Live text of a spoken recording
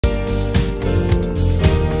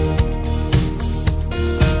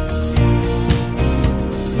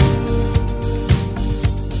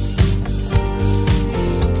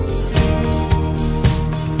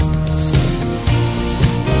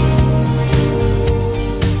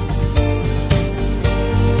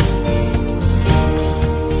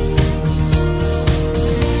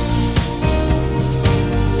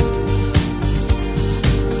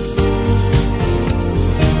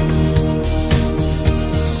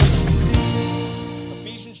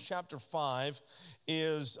chapter 5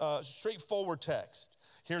 is a straightforward text.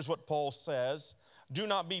 Here's what Paul says. Do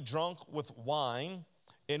not be drunk with wine,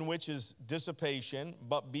 in which is dissipation,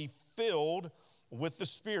 but be filled with the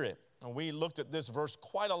Spirit. And we looked at this verse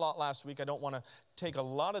quite a lot last week. I don't want to take a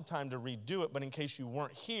lot of time to redo it, but in case you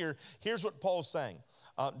weren't here, here's what Paul's saying.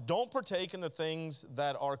 Don't partake in the things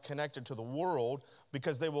that are connected to the world,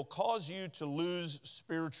 because they will cause you to lose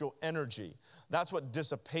spiritual energy. That's what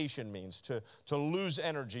dissipation means, to lose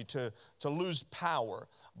energy, to lose power.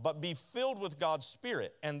 But be filled with God's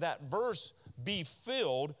Spirit. And that verse, be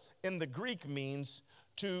filled, in the Greek means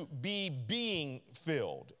to be being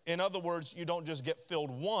filled. In other words, you don't just get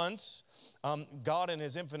filled once. God in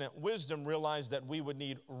his infinite wisdom realized that we would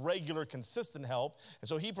need regular, consistent help. And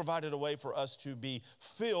so he provided a way for us to be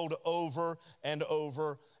filled over and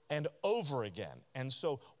over and over again. And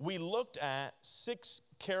so we looked at 6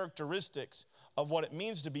 characteristics of what it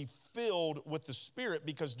means to be filled with the Spirit,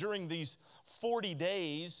 because during these 40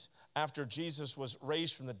 days after Jesus was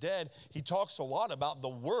raised from the dead, he talks a lot about the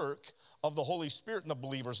work of the Holy Spirit in the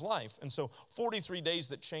believer's life. And so 43 days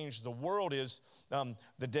that changed the world is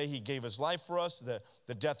the day he gave his life for us,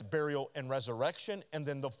 the death, burial, and resurrection, and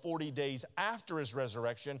then the 40 days after his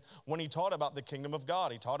resurrection when he taught about the kingdom of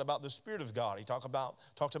God. He taught about the Spirit of God. He talked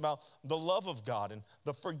about the love of God and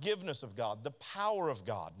the forgiveness of God, the power of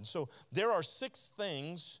God. And so there are 6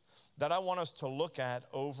 things that I want us to look at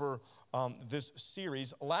over this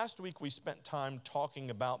series. Last week we spent time talking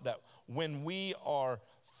about that when we are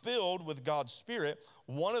filled with God's Spirit,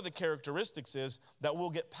 one of the characteristics is that we'll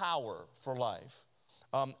get power for life.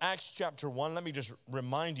 Acts chapter 1, let me just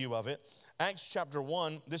remind you of it. Acts chapter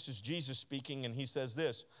 1, this is Jesus speaking, and he says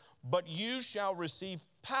this, but you shall receive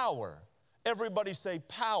power. Everybody say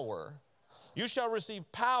power. You shall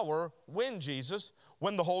receive power when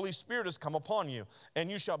the Holy Spirit has come upon you. And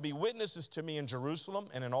you shall be witnesses to me in Jerusalem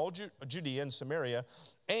and in all Judea and Samaria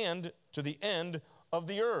and to the end of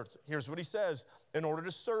the earth. Here's what he says. In order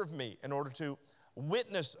to serve me, in order to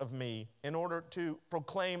witness of me, in order to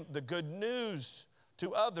proclaim the good news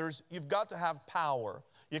to others, you've got to have power.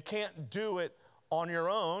 You can't do it on your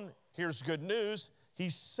own. Here's good news. He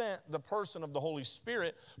sent the person of the Holy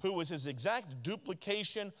Spirit, who was his exact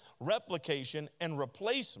duplication, replication, and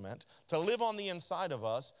replacement, to live on the inside of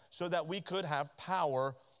us so that we could have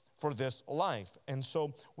power for this life. And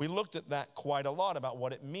so we looked at that quite a lot, about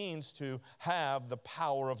what it means to have the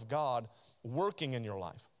power of God working in your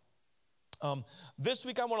life. This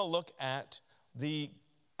week I want to look at the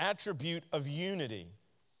attribute of unity,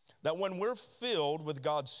 that when we're filled with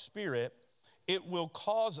God's Spirit, it will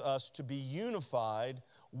cause us to be unified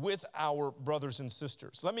with our brothers and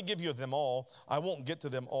sisters. Let me give you them all. I won't get to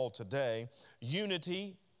them all today.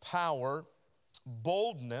 Unity, power,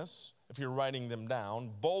 boldness, if you're writing them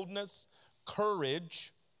down, boldness,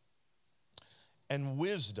 courage, and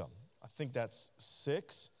wisdom. I think that's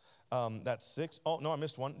 6. That's 6. Oh, no, I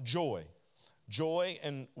missed one. Joy. Joy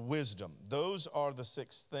and wisdom. Those are the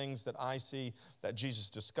 6 things that I see that Jesus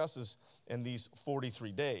discusses in these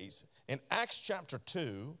 43 days. In Acts chapter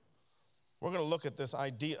 2, we're going to look at this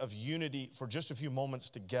idea of unity for just a few moments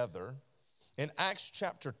together. In Acts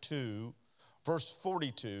chapter 2, verse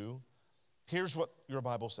 42, here's what your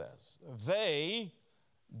Bible says. They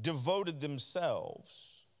devoted themselves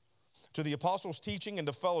to the apostles' teaching and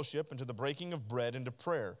to fellowship and to the breaking of bread and to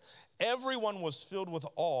prayer. Everyone was filled with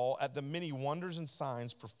awe at the many wonders and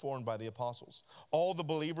signs performed by the apostles. All the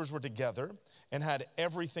believers were together and had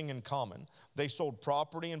everything in common. They sold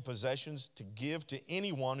property and possessions to give to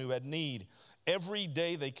anyone who had need. Every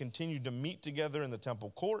day they continued to meet together in the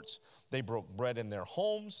temple courts. They broke bread in their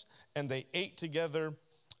homes, and they ate together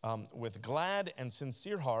with glad and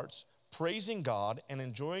sincere hearts, praising God and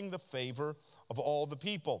enjoying the favor of all the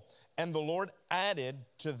people. And the Lord added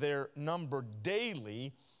to their number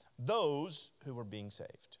daily those who were being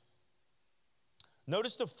saved.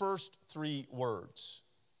 Notice the first 3 words.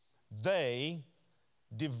 They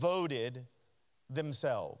devoted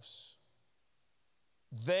themselves.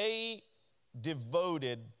 They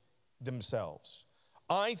devoted themselves.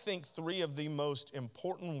 I think 3 of the most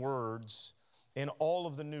important words in all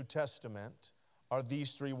of the New Testament are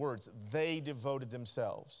these 3 words. They devoted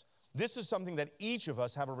themselves. This is something that each of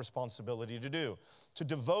us have a responsibility to do, to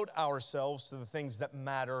devote ourselves to the things that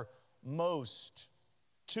matter most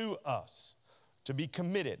to us, to be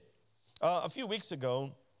committed. A few weeks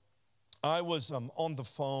ago, I was on the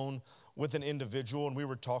phone with an individual, and we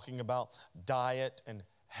were talking about diet and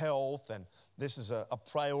health and this is a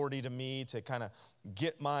priority to me to kind of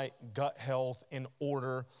get my gut health in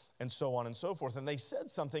order and so on and so forth. And they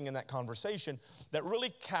said something in that conversation that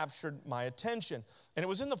really captured my attention. And it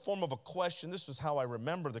was in the form of a question. This was how I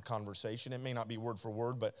remember the conversation. It may not be word for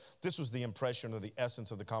word, but this was the impression or the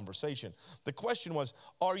essence of the conversation. The question was,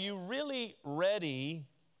 are you really ready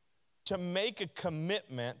to make a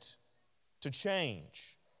commitment to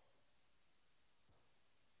change?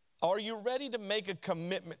 Are you ready to make a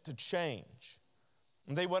commitment to change?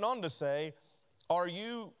 And they went on to say, are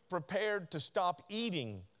you prepared to stop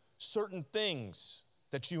eating certain things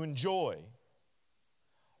that you enjoy?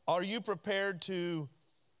 Are you prepared to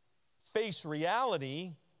face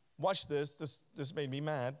reality? Watch this, this made me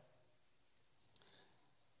mad.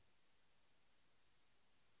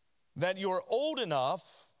 That you're old enough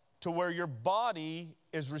to where your body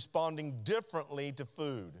is responding differently to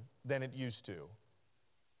food than it used to.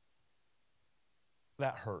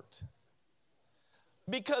 That hurt.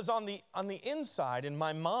 Because on the inside, in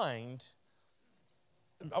my mind,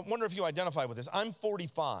 I wonder if you identify with this. I'm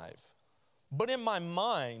 45, but in my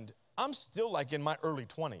mind, I'm still like in my early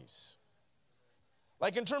 20s.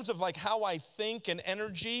 Like in terms of like how I think and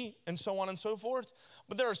energy and so on and so forth.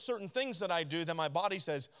 But there are certain things that I do that my body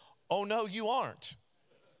says, oh no, you aren't.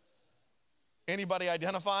 Anybody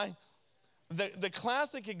identify? The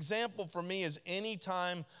classic example for me is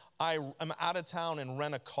anytime I am out of town and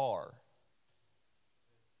rent a car.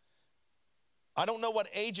 I don't know what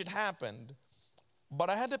age it happened, but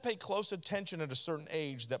I had to pay close attention at a certain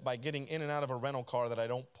age that by getting in and out of a rental car that I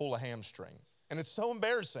don't pull a hamstring. And it's so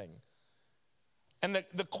embarrassing. And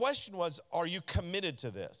the question was, are you committed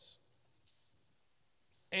to this?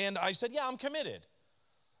 And I said, yeah, I'm committed.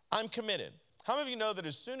 I'm committed. How many of you know that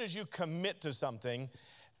as soon as you commit to something,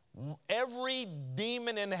 every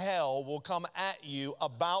demon in hell will come at you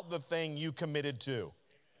about the thing you committed to?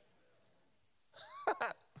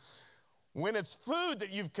 When it's food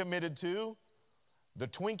that you've committed to, the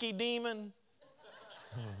Twinkie demon,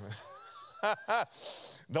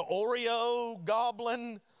 the Oreo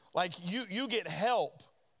goblin, like you get help,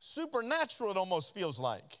 supernatural it almost feels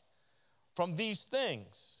like, from these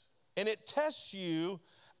things. And it tests you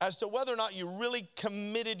as to whether or not you really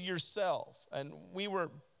committed yourself. And we were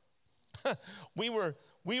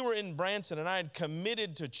in Branson, and I had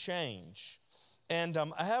committed to change. And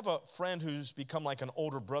I have a friend who's become like an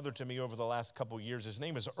older brother to me over the last couple of years. His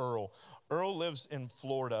name is Earl. Earl lives in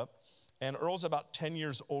Florida, and Earl's about 10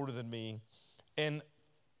 years older than me. And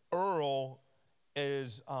Earl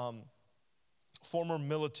is former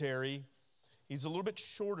military. He's a little bit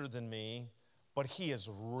shorter than me, but he is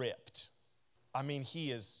ripped. I mean,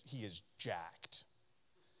 he is jacked.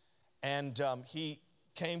 And he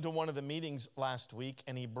came to one of the meetings last week,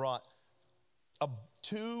 and he brought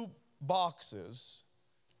 2 boxes,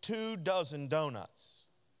 2 dozen donuts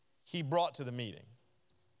he brought to the meeting.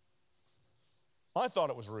 I thought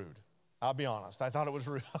it was rude. I'll be honest. I thought it was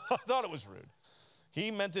rude. I thought it was rude. He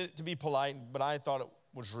meant it to be polite, but I thought it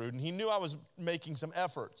was rude. And he knew I was making some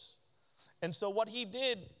efforts. And so what he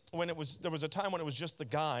did when there was a time when it was just the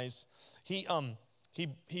guys, he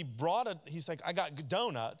brought he's like, I got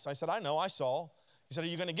donuts. I said, I know, I saw. He said, are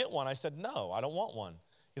you going to get one? I said, no, I don't want one.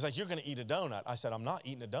 He's like, you're going to eat a donut. I said, I'm not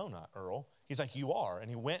eating a donut, Earl. He's like, you are. And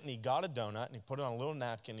he went and he got a donut and he put it on a little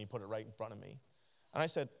napkin and he put it right in front of me. And I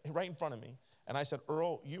said, right in front of me. And I said,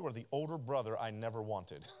 Earl, you are the older brother I never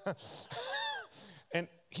wanted. And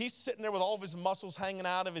he's sitting there with all of his muscles hanging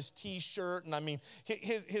out of his T-shirt. And I mean,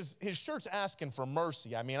 his shirt's asking for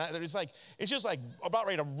mercy. I mean, it's just like about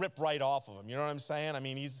ready to rip right off of him. You know what I'm saying? I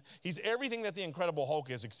mean, he's everything that the Incredible Hulk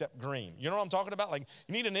is except green. You know what I'm talking about? Like,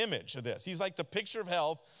 you need an image of this. He's like the picture of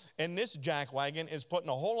health. And this jackwagon is putting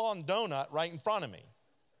a whole-on donut right in front of me.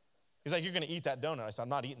 He's like, you're going to eat that donut. I said, I'm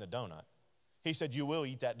not eating the donut. He said, you will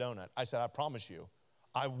eat that donut. I said, I promise you,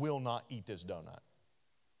 I will not eat this donut.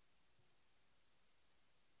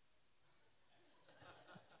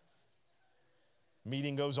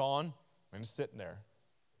 Meeting goes on, and it's sitting there.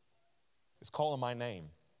 It's calling my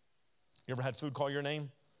name. You ever had food call your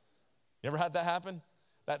name? You ever had that happen?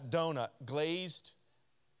 That donut, glazed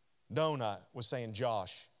donut, was saying,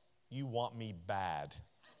 Josh, you want me bad.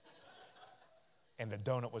 And the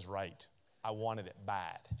donut was right. I wanted it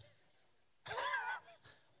bad.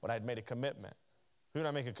 But I'd made a commitment. Who did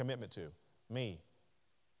I make a commitment to? Me,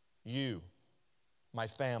 you, my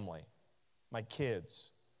family, my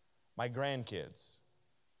kids, my grandkids,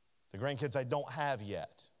 the grandkids I don't have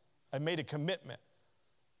yet. I made a commitment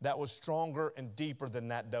that was stronger and deeper than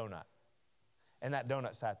that donut. And that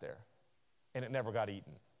donut sat there, and it never got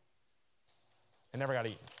eaten. It never got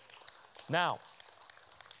eaten. Now,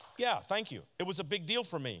 yeah, thank you. It was a big deal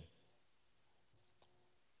for me.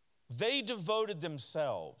 they devoted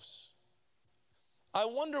themselves. I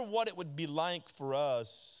wonder what it would be like for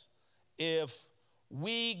us if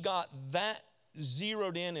we got that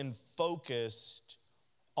zeroed in and focused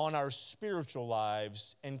on our spiritual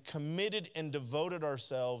lives and committed and devoted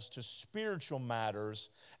ourselves to spiritual matters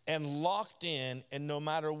and locked in, and no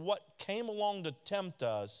matter what came along to tempt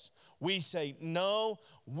us, we say, no,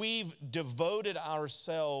 we've devoted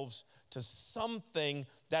ourselves to something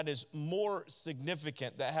that is more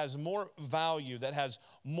significant, that has more value, that has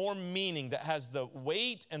more meaning, that has the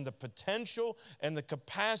weight and the potential and the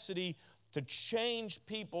capacity to change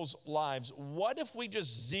people's lives. What if we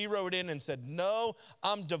just zeroed in and said, no,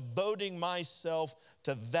 I'm devoting myself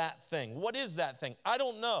to that thing? What is that thing? I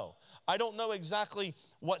don't know. I don't know exactly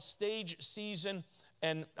what stage, season,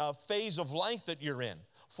 and phase of life that you're in.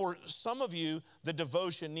 For some of you, the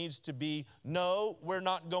devotion needs to be, no, we're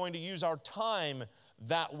not going to use our time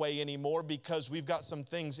that way anymore because we've got some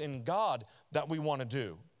things in God that we want to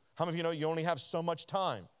do. How many of you know you only have so much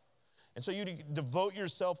time? And so you devote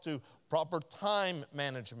yourself to proper time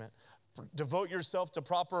management, devote yourself to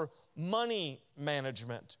proper money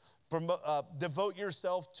management, devote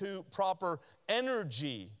yourself to proper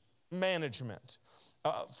energy management.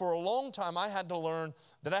 For a long time, I had to learn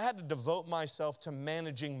that I had to devote myself to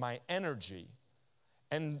managing my energy.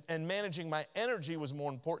 And managing my energy was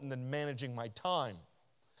more important than managing my time.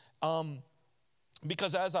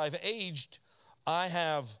 Because as I've aged, I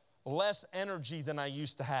have less energy than I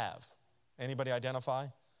used to have. Anybody identify?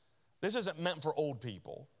 This isn't meant for old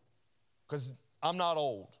people, because I'm not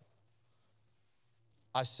old.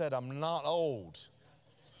 I said I'm not old.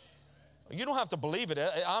 You don't have to believe it.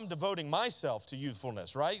 I'm devoting myself to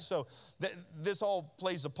youthfulness, right? So this all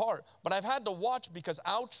plays a part. But I've had to watch because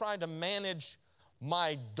I'll try to manage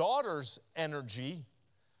my daughter's energy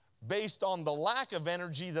based on the lack of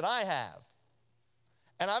energy that I have.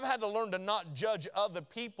 And I've had to learn to not judge other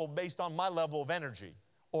people based on my level of energy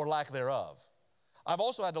or lack thereof. I've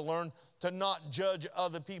also had to learn to not judge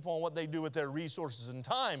other people on what they do with their resources and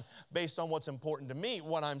time based on what's important to me.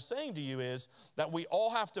 What I'm saying to you is that we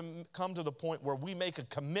all have to come to the point where we make a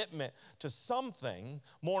commitment to something,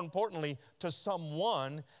 more importantly, to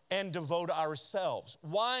someone, and devote ourselves.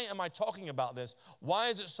 Why am I talking about this? Why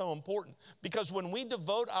is it so important? Because when we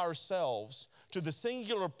devote ourselves to the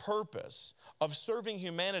singular purpose of serving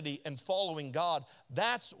humanity and following God,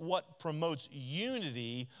 that's what promotes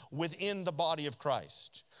unity within the body of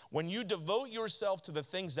Christ. When you devote yourself to the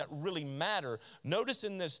things that really matter, notice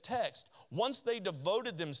in this text, once they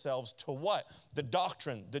devoted themselves to what? The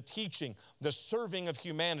doctrine, the teaching, the serving of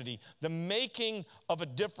humanity, the making of a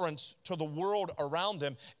difference to the world around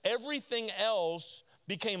them, everything else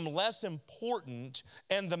became less important,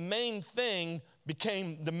 and the main thing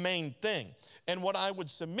became the main thing. And what I would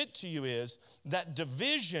submit to you is that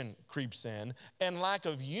division creeps in and lack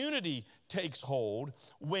of unity takes hold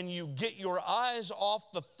when you get your eyes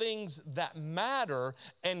off the things that matter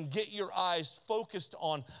and get your eyes focused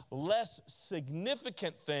on less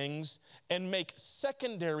significant things and make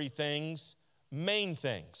secondary things main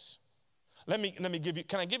things. Let me give you,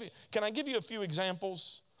 can I give you a few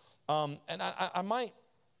examples? And I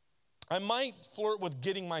might flirt with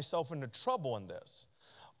getting myself into trouble in this.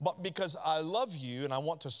 But because I love you and I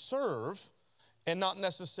want to serve and not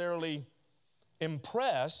necessarily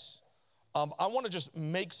impress, I want to just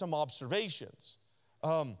make some observations.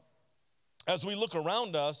 As we look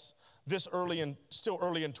around us still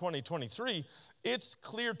early in 2023, it's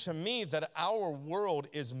clear to me that our world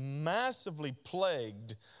is massively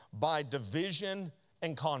plagued by division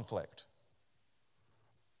and conflict.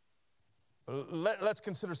 Let's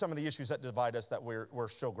consider some of the issues that divide us that we're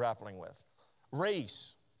still grappling with.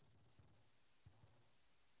 Race,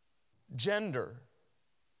 gender,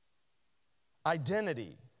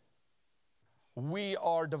 identity. We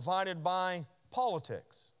are divided by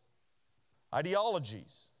politics,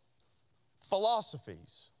 ideologies,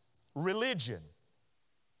 philosophies, religion,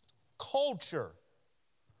 culture.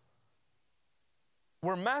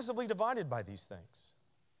 We're massively divided by these things.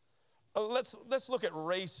 Let's look at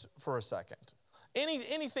race for a second.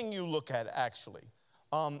 Anything you look at, actually,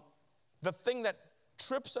 the thing that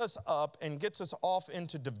trips us up and gets us off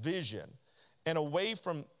into division and away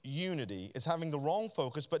from unity is having the wrong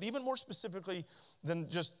focus, but even more specifically than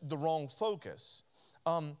just the wrong focus.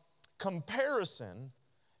 Comparison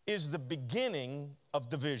is the beginning of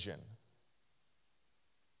division.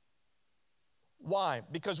 Why?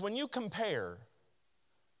 Because when you compare,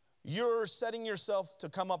 you're setting yourself to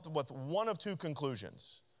come up with one of two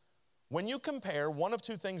conclusions. When you compare, one of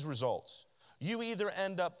two things results. You either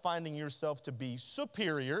end up finding yourself to be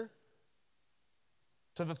superior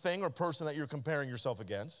to the thing or person that you're comparing yourself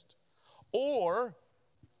against, or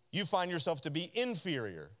you find yourself to be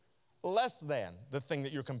inferior, less than the thing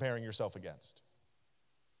that you're comparing yourself against.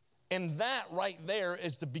 And that right there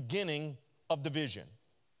is the beginning of division.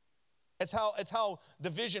 It's how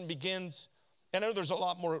division begins. I know there's a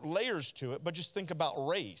lot more layers to it, but just think about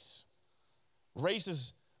race.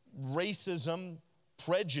 Racism,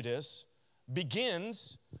 prejudice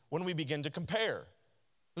begins when we begin to compare.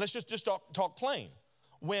 Let's just talk plain.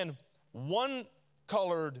 When one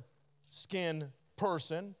colored skin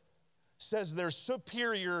person says they're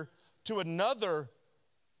superior to another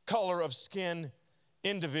color of skin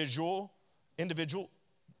individual,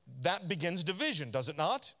 that begins division, does it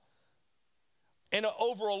not? And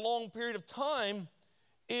over a long period of time,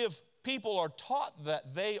 if people are taught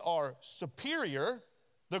that they are superior,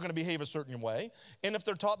 they're going to behave a certain way. And if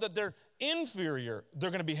they're taught that they're inferior, they're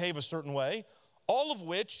going to behave a certain way, all of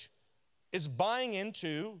which is buying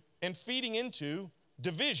into and feeding into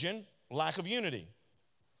division, lack of unity.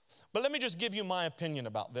 But let me just give you my opinion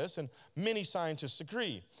about this, and many scientists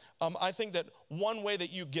agree. I think that one way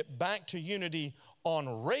that you get back to unity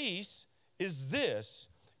on race is this.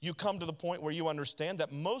 You come to the point where you understand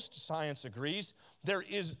that most science agrees there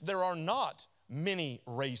are not many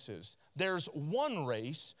races. There's one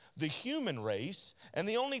race, the human race, and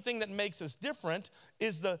the only thing that makes us different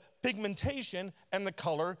is the pigmentation and the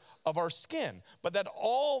color of our skin. But that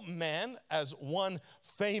all men, as one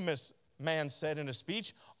famous man said in a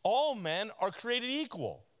speech, all men are created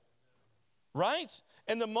equal, right?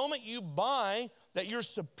 And the moment you buy that you're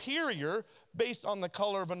superior based on the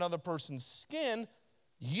color of another person's skin,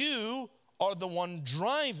 you are the one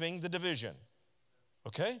driving the division,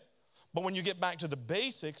 okay? But when you get back to the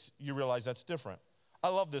basics, you realize that's different. I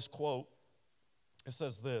love this quote. It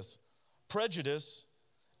says this: prejudice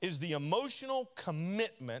is the emotional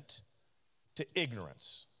commitment to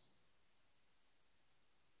ignorance.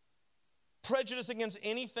 Prejudice against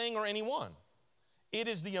anything or anyone. It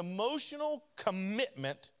is the emotional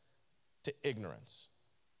commitment to ignorance.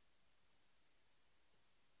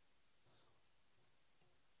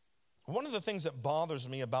 One of the things that bothers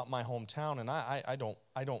me about my hometown, and I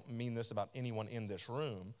don't mean this about anyone in this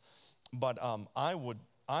room, but I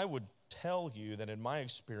would tell you that in my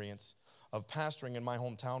experience of pastoring in my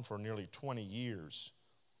hometown for nearly 20 years,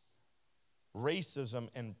 racism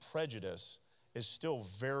and prejudice is still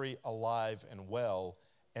very alive and well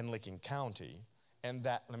in Licking County. And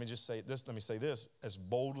that, let me say this as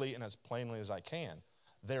boldly and as plainly as I can.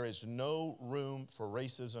 There is no room for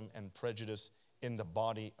racism and prejudice in the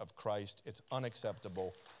body of Christ. It's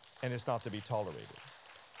unacceptable, and it's not to be tolerated.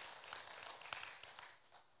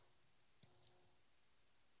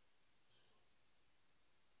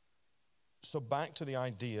 So back to the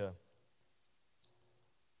idea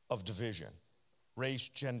of division, race,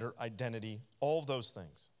 gender, identity, all of those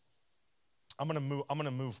things. I'm gonna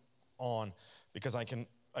move on because I can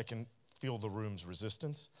feel the room's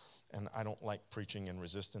resistance, and I don't like preaching in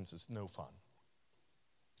resistance. It's no fun.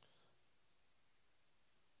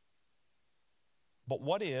 But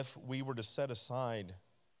what if we were to set aside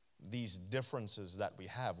these differences that we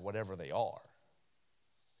have, whatever they are,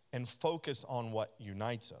 and focus on what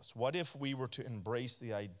unites us? What if we were to embrace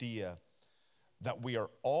the idea that we are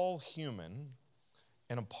all human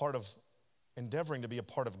and endeavoring to be a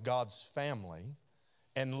part of God's family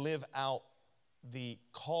and live out the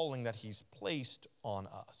calling that He's placed on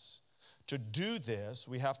us? To do this,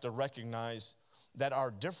 we have to recognize that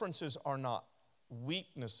our differences are not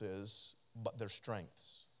weaknesses, but they're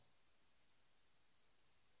strengths.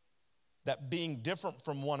 That being different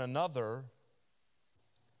from one another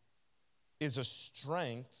is a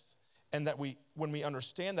strength, and that when we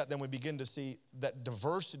understand that, then we begin to see that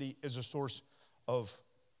diversity is a source of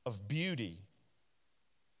beauty.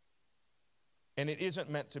 And it isn't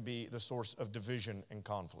meant to be the source of division and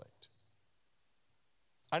conflict.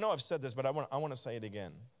 I know I've said this, but I want to say it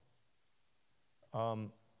again.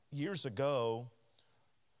 Years ago,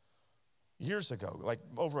 like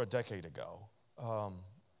over a decade ago,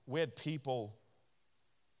 we had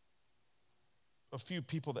a few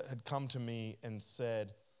people that had come to me and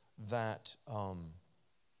said that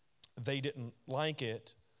they didn't like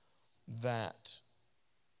it that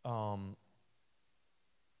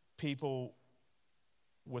people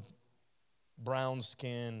with brown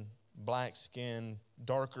skin, black skin,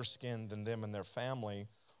 darker skin than them and their family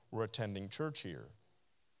were attending church here.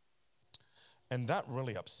 And that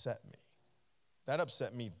really upset me. That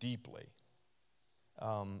upset me deeply.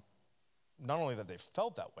 Not only that they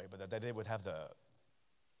felt that way, but that they would have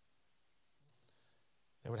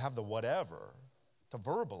the whatever to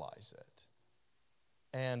verbalize it.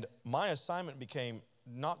 And my assignment became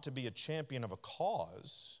not to be a champion of a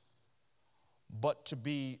cause, but to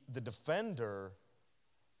be the defender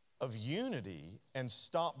of unity and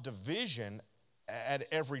stop division at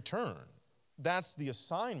every turn. That's the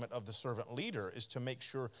assignment of the servant leader, is to make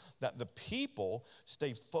sure that the people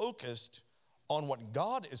stay focused on what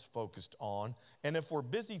God is focused on. And if we're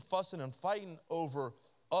busy fussing and fighting over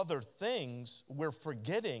other things, we're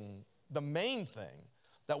forgetting the main thing.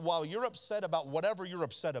 That while you're upset about whatever you're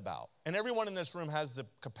upset about, and everyone in this room has the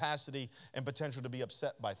capacity and potential to be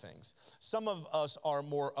upset by things. Some of us are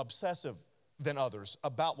more obsessive than others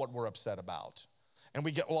about what we're upset about. And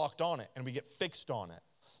we get locked on it and we get fixed on it.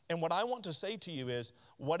 And what I want to say to you is,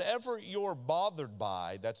 whatever you're bothered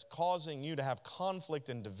by that's causing you to have conflict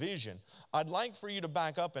and division, I'd like for you to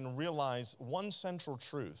back up and realize one central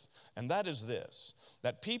truth, and that is this,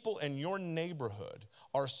 that people in your neighborhood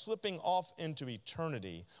are slipping off into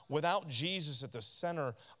eternity without Jesus at the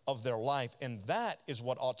center of their life. And that is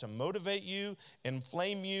what ought to motivate you,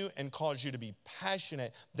 inflame you, and cause you to be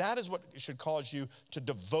passionate. That is what should cause you to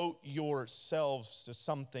devote yourselves to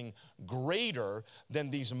something greater than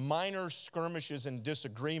these minor skirmishes and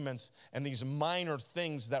disagreements and these minor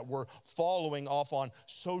things that we're following off on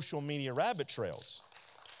social media rabbit trails.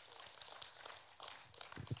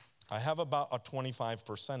 I have about a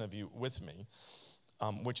 25% of you with me,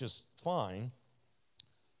 which is fine.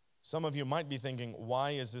 Some of you might be thinking,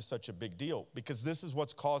 why is this such a big deal? Because this is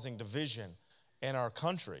what's causing division in our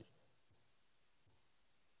country.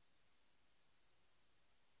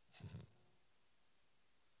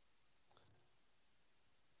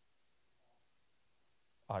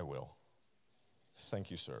 I will. Thank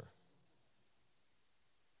you, sir.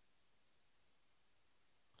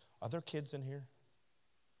 Are there kids in here?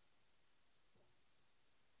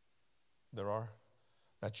 There are?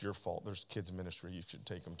 That's your fault. There's kids ministry you should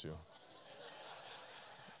take them to.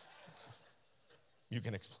 You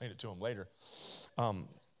can explain it to them later.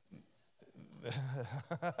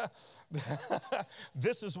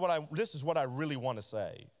 This is what I really want to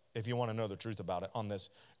say, if you want to know the truth about it, on this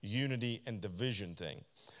unity and division thing.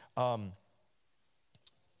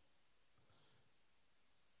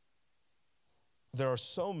 There are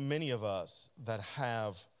so many of us that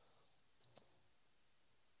have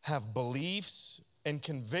beliefs and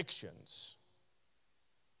convictions.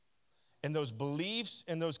 And those beliefs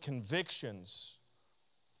and those convictions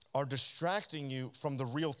are distracting you from the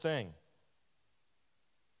real thing.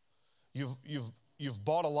 You've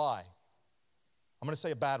bought a lie. I'm going to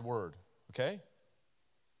say a bad word, okay?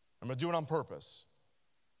 I'm going to do it on purpose.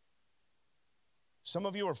 Some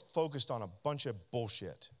of you are focused on a bunch of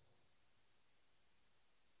bullshit.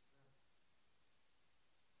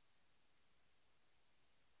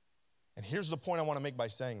 And here's the point I want to make by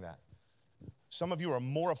saying that. Some of you are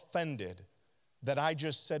more offended that I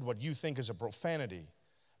just said what you think is a profanity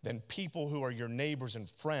than people who are your neighbors and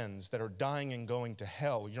friends that are dying and going to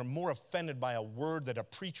hell. You're more offended by a word that a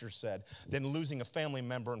preacher said than losing a family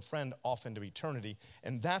member and friend off into eternity.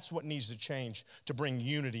 And that's what needs to change to bring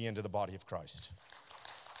unity into the body of Christ.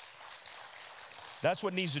 That's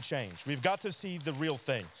what needs to change. We've got to see the real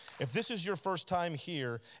thing. If this is your first time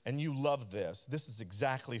here and you love this, this is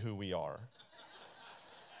exactly who we are.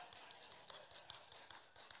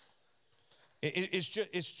 It's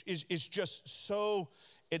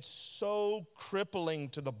so crippling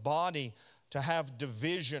to the body to have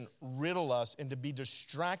division riddle us and to be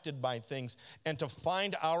distracted by things and to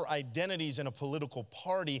find our identities in a political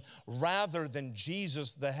party rather than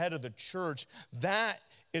Jesus, the head of the church. That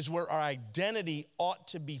is where our identity ought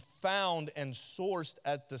to be found and sourced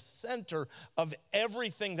at the center of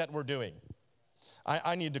everything that we're doing.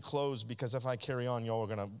 I need to close because if I carry on, y'all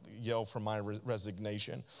are going to yell for my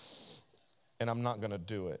resignation. And I'm not going to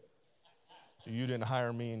do it. You didn't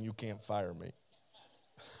hire me and you can't fire me.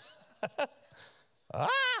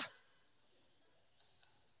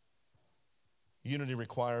 Unity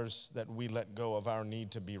requires that we let go of our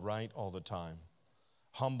need to be right all the time.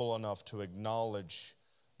 Humble enough to acknowledge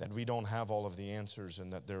that we don't have all of the answers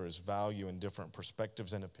and that there is value in different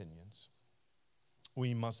perspectives and opinions.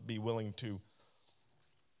 We must be willing to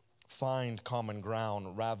find common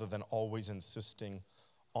ground rather than always insisting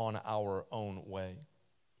on our own way.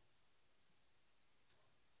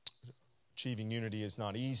 Achieving unity is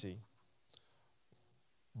not easy,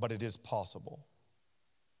 but it is possible.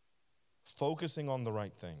 Focusing on the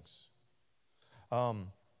right things. I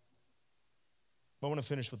want to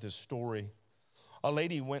finish with this story. A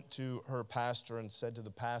lady went to her pastor and said to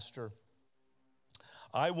the pastor,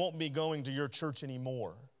 "I won't be going to your church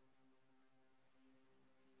anymore."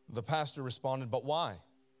 The pastor responded, "But why?"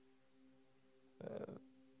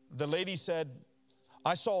 The lady said,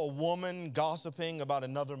 "I saw a woman gossiping about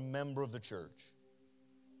another member of the church.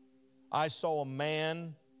 I saw a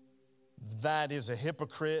man that is a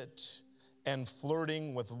hypocrite and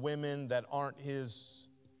flirting with women that aren't his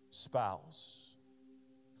spouse.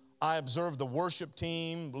 I observed the worship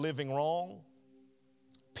team living wrong,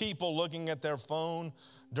 people looking at their phone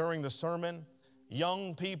during the sermon,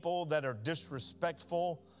 young people that are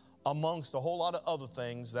disrespectful, amongst a whole lot of other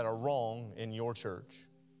things that are wrong in your church.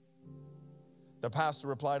 The pastor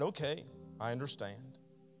replied, okay, I understand.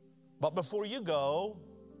 But before you go,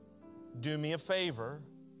 do me a favor.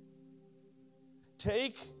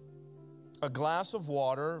 Take a glass of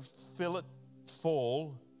water, fill it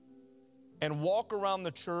full, and walk around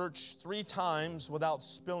the church 3 times without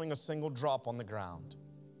spilling a single drop on the ground.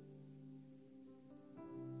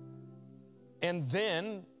 And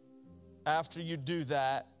then, after you do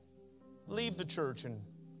that, leave the church and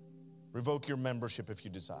revoke your membership if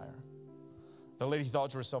you desire. The lady thought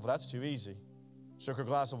to herself, well, that's too easy. Took her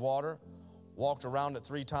glass of water, walked around it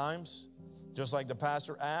 3 times, just like the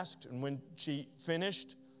pastor asked. And when she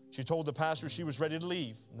finished, she told the pastor she was ready to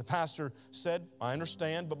leave. And the pastor said, I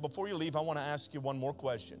understand, but before you leave, I want to ask you one more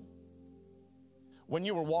question. When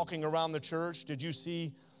you were walking around the church, did you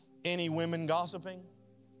see any women gossiping?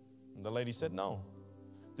 And the lady said, no.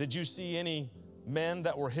 Did you see any men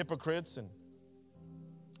that were hypocrites and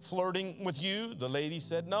flirting with you? The lady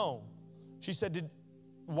said, no. She said,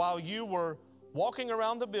 while you were walking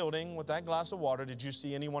around the building with that glass of water, did you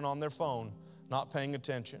see anyone on their phone not paying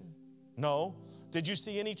attention? No. Did you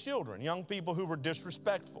see any children, young people who were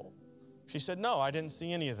disrespectful? She said, no, I didn't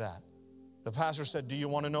see any of that. The pastor said, do you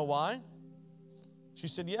want to know why? She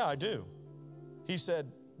said, yeah, I do. He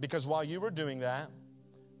said, because while you were doing that,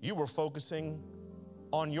 you were focusing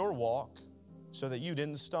on your walk so that you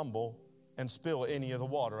didn't stumble and spill any of the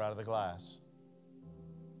water out of the glass.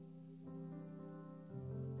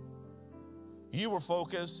 You were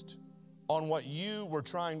focused on what you were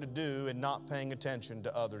trying to do and not paying attention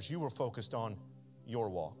to others. You were focused on your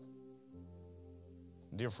walk.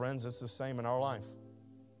 Dear friends, it's the same in our life.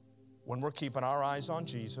 When we're keeping our eyes on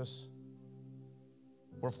Jesus,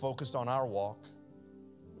 we're focused on our walk.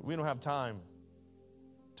 We don't have time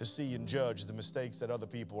to see and judge the mistakes that other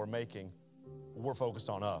people are making. We're focused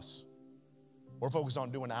on us. We're focused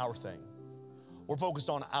on doing our thing. We're focused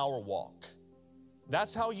on our walk.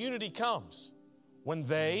 That's how unity comes. When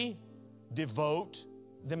they devote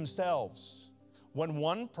themselves. When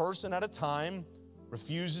one person at a time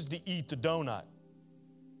refuses to eat the donut.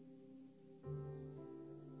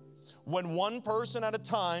 When one person at a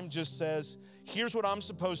time just says, here's what I'm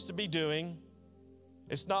supposed to be doing.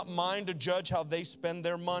 It's not mine to judge how they spend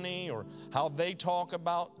their money or how they talk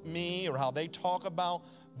about me or how they talk about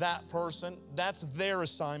that person. That's their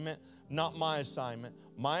assignment, not my assignment.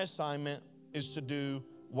 My assignment is to do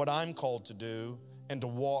what I'm called to do and to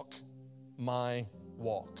walk my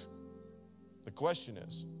walk. The question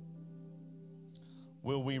is,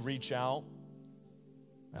 will we reach out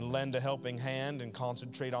and lend a helping hand and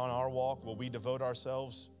concentrate on our walk? Will we devote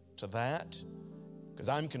ourselves to that? Because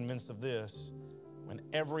I'm convinced of this. When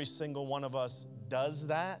every single one of us does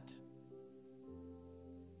that,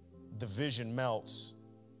 division melts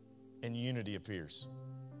and unity appears.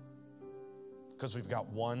 Because we've got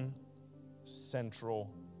one central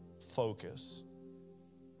focus,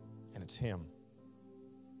 and it's Him,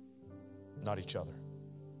 not each other.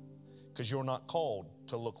 Because you're not called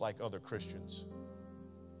to look like other Christians.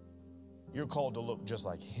 You're called to look just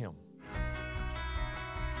like Him.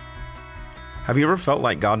 Have you ever felt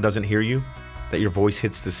like God doesn't hear you? That your voice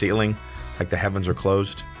hits the ceiling, like the heavens are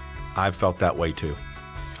closed? I've felt that way too.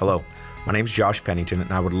 Hello, my name's Josh Pennington,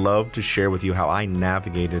 and I would love to share with you how I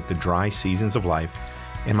navigated the dry seasons of life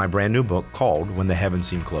in my brand new book called When the Heavens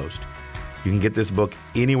Seem Closed. You can get this book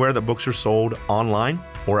anywhere that books are sold, online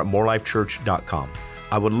or at morelifechurch.com.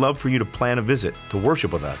 I would love for you to plan a visit to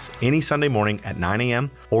worship with us any Sunday morning at 9 a.m.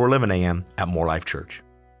 or 11 a.m. at More Life Church.